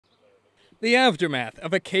The aftermath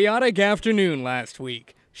of a chaotic afternoon last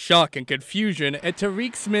week. Shock and confusion at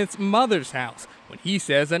Tariq Smith's mother's house when he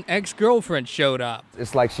says an ex-girlfriend showed up.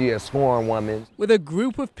 It's like she a sworn woman. With a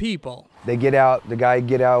group of people. They get out, the guy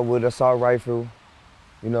get out with an assault rifle,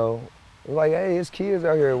 you know. They're like, hey, it's kids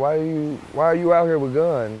out here. Why are you out here with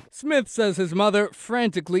guns? Smith says his mother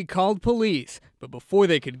frantically called police, but before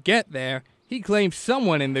they could get there, he claims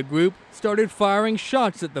someone in the group started firing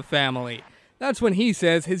shots at the family. That's when he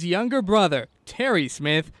says his younger brother, Terry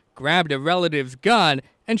Smith, grabbed a relative's gun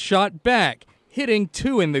and shot back, hitting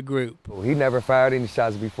two in the group. He never fired any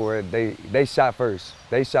shots before. They shot first.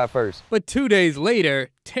 They shot first. But 2 days later,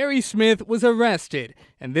 Terry Smith was arrested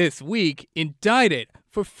and this week indicted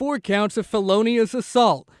for 4 counts of felonious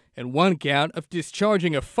assault and 1 count of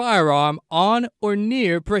discharging a firearm on or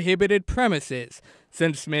near prohibited premises.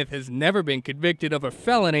 Since Smith has never been convicted of a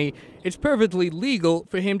felony, it's perfectly legal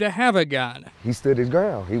for him to have a gun. He stood his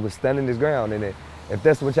ground. He was standing his ground. And if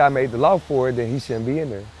that's what y'all made the law for, then he shouldn't be in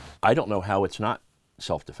there. I don't know how it's not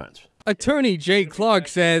self-defense. Attorney Jay Clark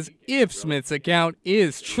says if Smith's account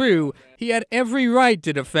is true, he had every right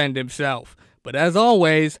to defend himself. But as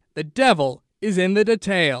always, the devil is in the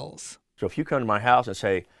details. So if you come to my house and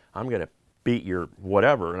say, I'm going to beat your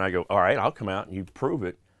whatever, and I go, all right, I'll come out and you prove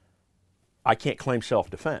it, I can't claim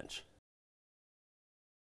self-defense.